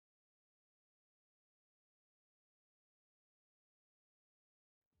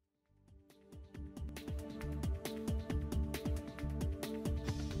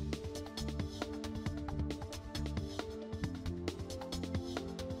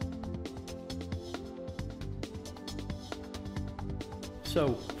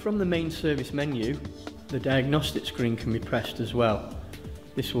So from the main service menu, the diagnostic screen can be pressed as well.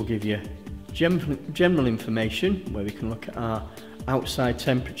 This will give you general information where we can look at our outside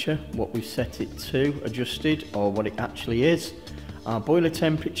temperature, what we've set it to, adjusted, or what it actually is, our boiler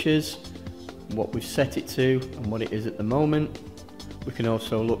temperatures, what we've set it to and what it is at the moment. We can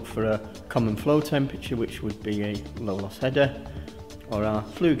also look for a common flow temperature, which would be a low loss header, or our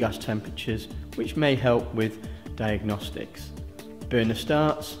flue gas temperatures, which may help with diagnostics. Burner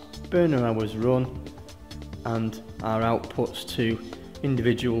starts, burner hours run, and our outputs to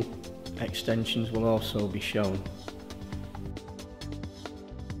individual extensions will also be shown.